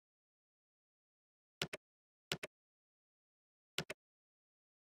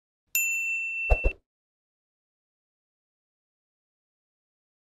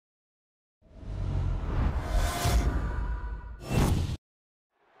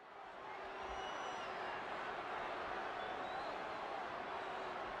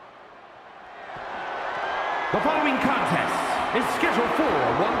The following contest is scheduled for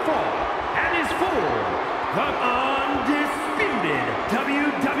one fall and is for the undisputed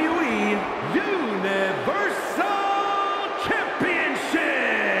WWE Universal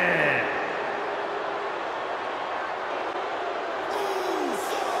Championship.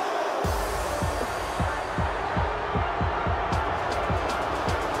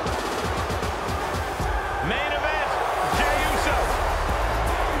 Main event, Jey Uso.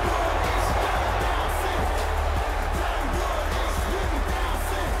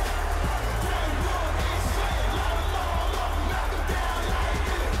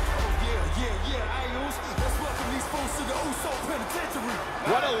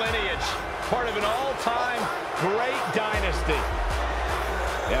 What a lineage. Part of an all-time great dynasty.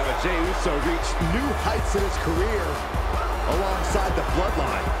 Yeah, but Jey Uso reached new heights in his career alongside the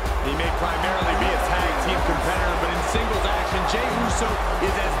bloodline. He may primarily be a tag team competitor, but in singles action, Jey Uso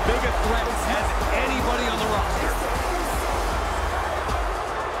is as big a threat as anybody on the roster.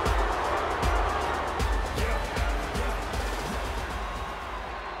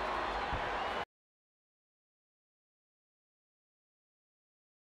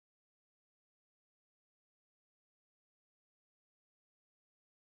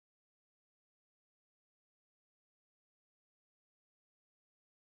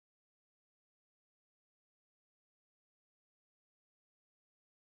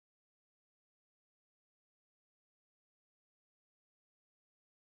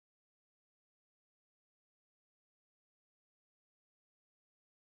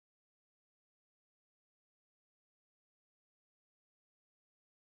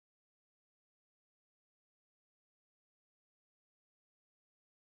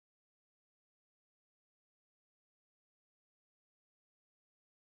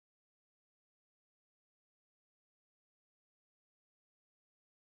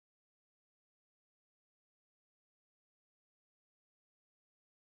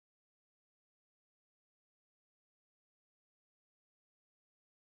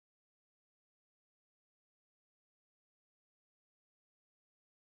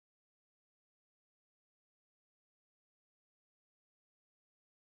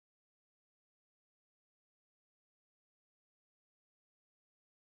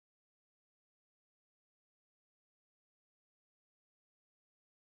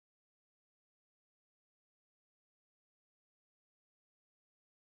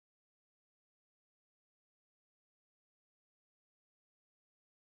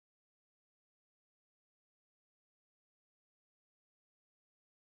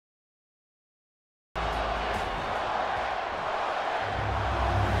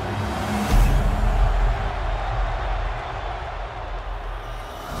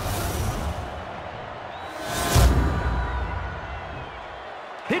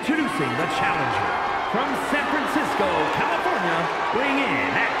 Introducing the challenger from San Francisco, California, weighing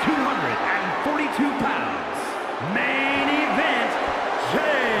in at 242 pounds. Main event,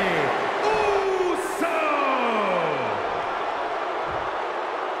 Jey Uso.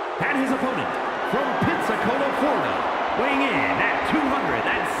 And his opponent from Pensacola, Florida, weighing in at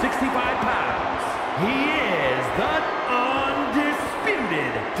 265 pounds. He is the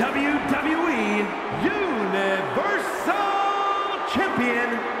undisputed WWE Universal Champion,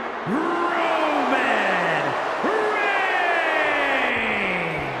 Roman Reigns.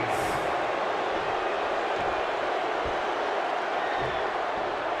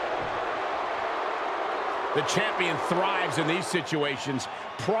 The champion thrives in these situations.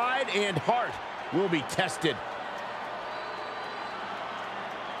 Pride and heart will be tested.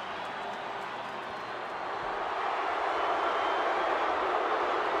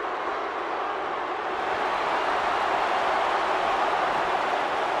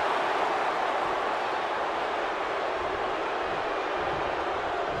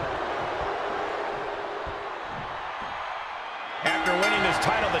 After winning this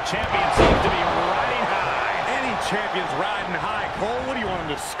title, the champion seems to be riding high. Any champion's riding high. Cole, what do you want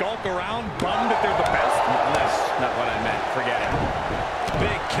them to skulk around, bummed that they're the best? That's not what I meant. Forget it.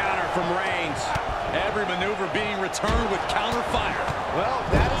 Big counter from Reigns. Every maneuver being returned with counter fire. Well,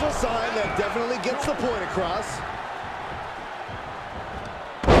 that is a sign that definitely gets the point across.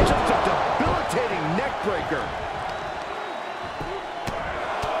 Just a debilitating neck breaker.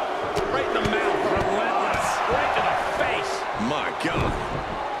 Right in the mouth. Relentless. Right to the face. My God.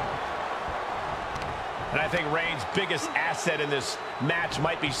 And I think Reigns' biggest asset in this match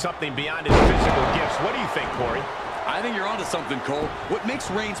might be something beyond his physical gifts. What do you think, Corey? I think you're onto something, Cole. What makes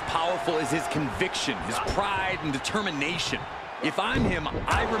Reigns powerful is his conviction, his pride and determination. If I'm him,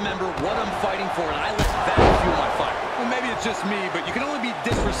 I remember what I'm fighting for, and I let that fuel my fight. Well, maybe it's just me, but you can only be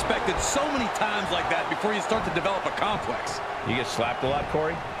disrespected so many times like that before you start to develop a complex. You get slapped a lot,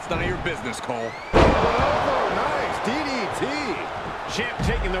 Corey? It's none of your business, Cole. Oh, nice DDT. Champ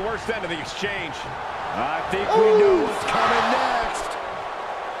taking the worst end of the exchange. I think we know what's coming next.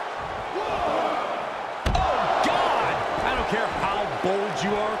 I don't care how bold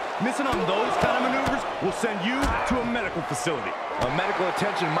you are, missing on those kind of maneuvers will send you to a medical facility. Medical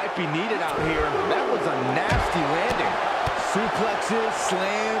attention might be needed out here. That was a nasty landing. Suplexes,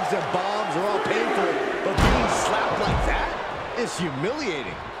 slams, and bombs are all painful, but being slapped like that is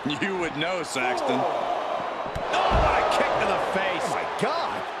humiliating. You would know, Saxton. Oh, what a kick to the face. Oh, my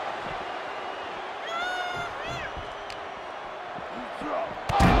God.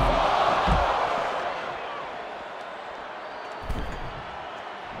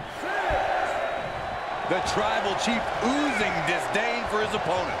 The tribal chief oozing disdain for his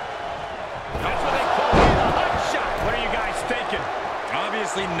opponent. That's what they call it, a hot shot. What are you guys thinking?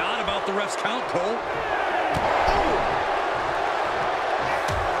 Obviously not about the ref's count, Cole.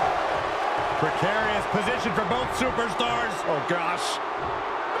 Precarious position for both superstars. Oh, gosh.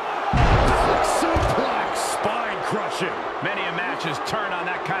 Suplex. Spine crushing. Many a match has turned on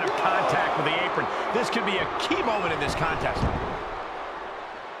that kind of contact with the apron. This could be a key moment in this contest.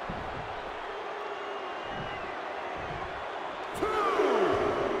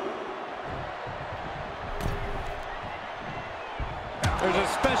 There's a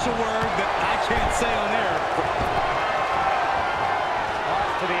special word that I can't say on air. Off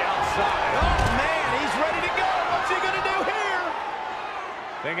to the outside. Oh, man, he's ready to go. What's he going to do here?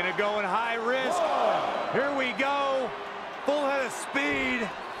 Thinking of going high risk. Here we go. Full head of speed.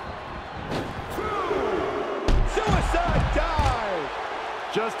 Suicide dive.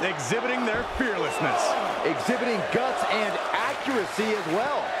 Just exhibiting their fearlessness. Exhibiting guts and accuracy as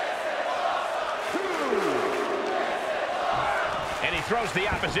well. And he throws the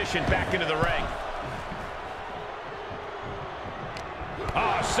opposition back into the ring.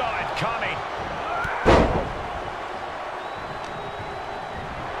 Oh, saw it coming.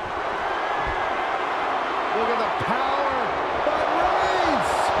 Look at the power by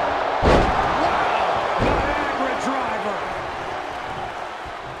Reigns. Wow, Niagara driver.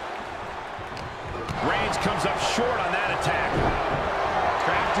 Reigns comes up short on that attack.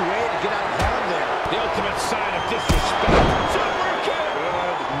 Crafty way to get out of harm there. The ultimate sign of disrespect. Super kick.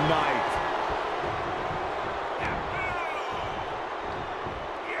 Good night.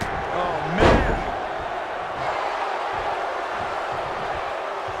 Oh, man.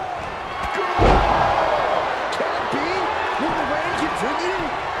 Can it be? Will the reign continue?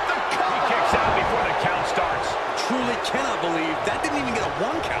 The He cover. kicks out before the count starts. Truly cannot believe that didn't even get a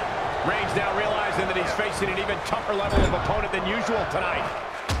 1 count. Reigns now realizing that he's facing an even tougher level of opponent than usual tonight.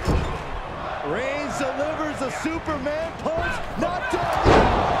 Reigns delivers a Superman punch. Not done.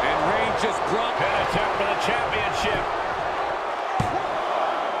 And Reigns just dropped. An attempt for the championship.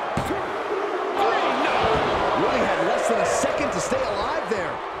 Really had less than a second to stay alive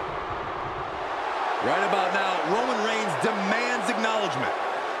there. Right about now, Roman Reigns demands acknowledgement.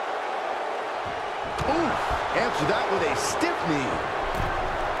 Ooh, answer that with a stiff knee.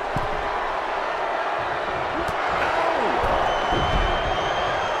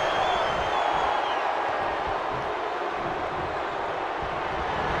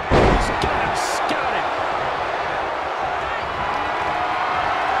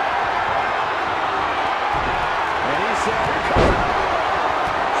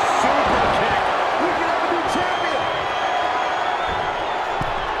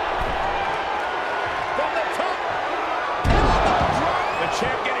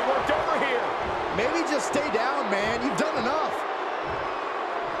 Maybe just stay down, man. You've done enough.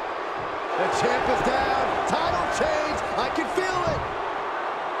 The champ is down. Title change. I can feel it.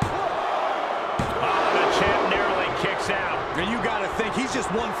 Oh, the champ narrowly kicks out. And you got to think he's just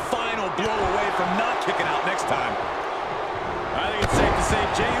one final blow away from not kicking out next time. I think it's safe to say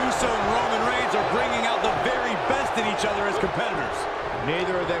Jey Uso and Roman Reigns are bringing out the very best in each other as competitors.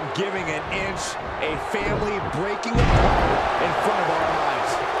 Neither of them giving an inch. A family breaking apart in front of our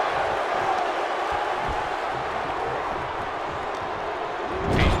eyes.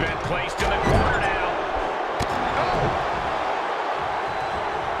 He's been placed in the corner now.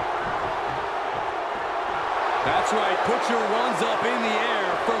 That's right. Put your ones up in the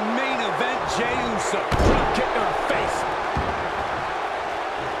air for main event Jey Uso. Drop kick to her face.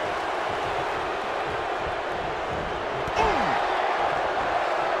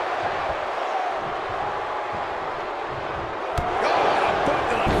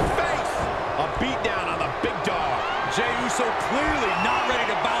 Jey Uso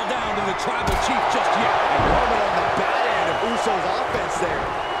tribal chief just yet. And Roman on the bad end of Uso's offense there.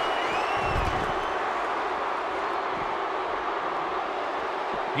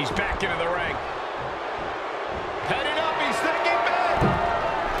 He's back into the ring. Heading up, he's thinking back.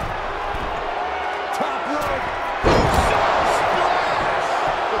 Top rope. Splash!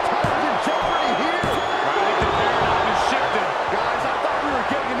 The title's in jeopardy here. I think the paradigm has shifted. Guys, I thought we were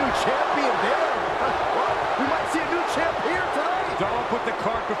getting a new champion there. Well, we might see a new champ here tonight. Don't put the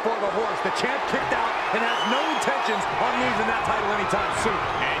cart before the horse. The champ kicked out and has no intentions on losing that title anytime soon.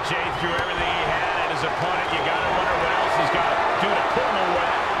 And Jey threw everything he had at his opponent. You got to wonder what else he's got to do to pull him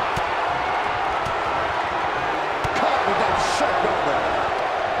away. Caught with that sharp elbow.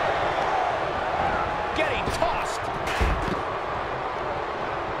 Getting tossed.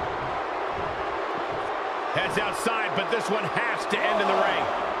 Heads outside, but this one has to end in the ring.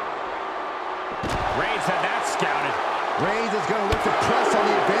 Reigns had that scouted. Reigns is going to look to press on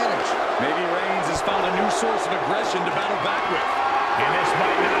the advantage. Maybe Reigns has found a new source of aggression to battle back with. And this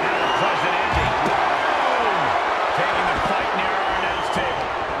might not have a pleasant ending. Boom! Taking the fight near our announce table.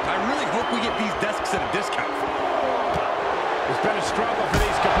 I really hope we get these desks at a discount. It's been a struggle for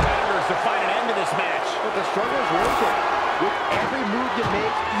these competitors to find an end to this match. But the struggle is worth it. With every move you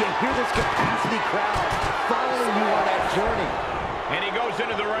make, you hear this capacity crowd following you on that journey. And he goes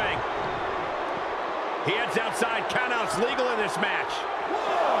into the ring. He heads outside. Countouts legal in this match.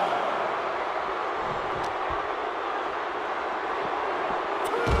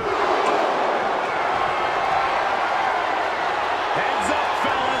 Heads up,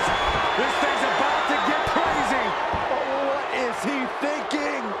 fellas. This thing's about to get crazy. Oh, what is he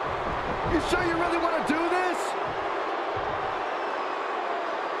thinking? You sure you really want to do this?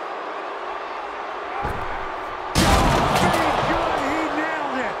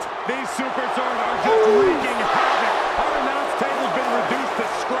 These superstars are just wreaking havoc. Our announce table's been reduced to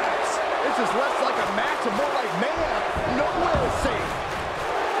scraps. This is less like a match and more like mayhem. Nowhere is safe.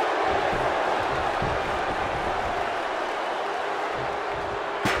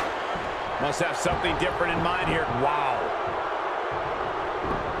 Must have something different in mind here. Wow.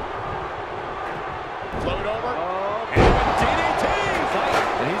 Float over. And a DDT.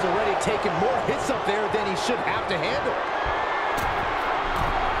 And he's already taken more hits up there than he should have to handle.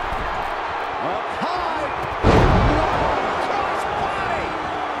 Up high. Cross body.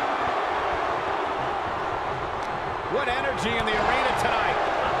 What energy in the arena tonight.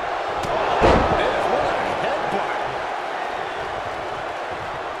 Oh, what a headbutt.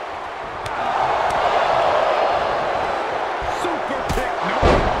 Super kick. No.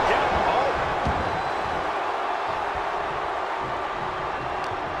 Yeah. Oh.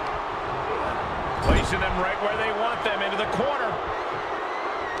 Placing them right where they want them, into the corner.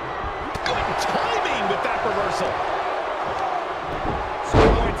 Good timing with that reversal.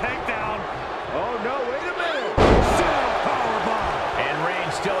 Scoring takedown. Oh, no, wait a minute. Powerbomb. And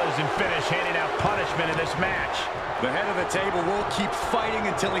Reigns still isn't finished handing out punishment in this match. The head of the table will keep fighting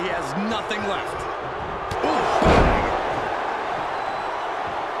until he has nothing left.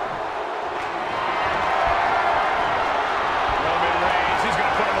 Roman Reigns, he's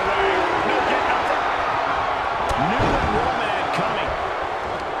going to put him away. No getting up. Knew what Roman had coming.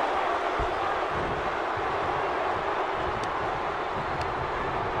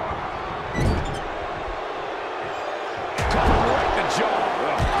 Right the jaw.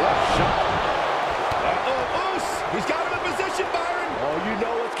 What a shot. He's got him in position, Byron. Oh, you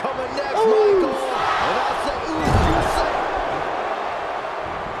know what's coming next, Michael. And that's the Uso.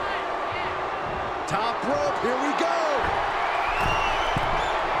 Top rope, here we go.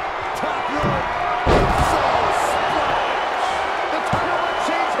 Top rope. Uso splash. The title will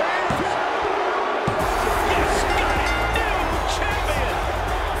change hands. Yes, got it. New champion.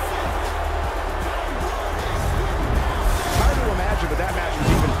 Hard to imagine, but that match was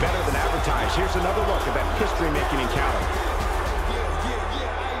even better than advertised. Here's another look at that history-making encounter.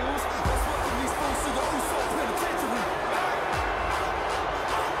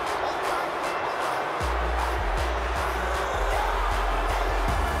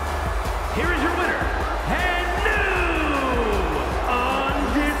 Here is your winner, and new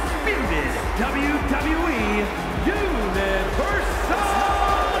Undisputed WWE Universal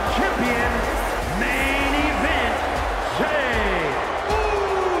Champion, main event, Jey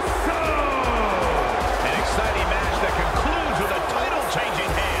Uso. An exciting match that concludes with a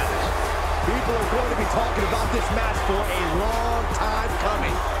title-changing hands. People are going to be talking about this match for a long time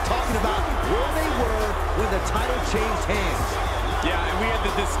coming. Talking about where they were when the title changed hands. Yeah, and we had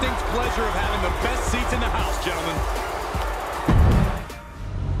the distinct pleasure of having the best seats in the house, gentlemen.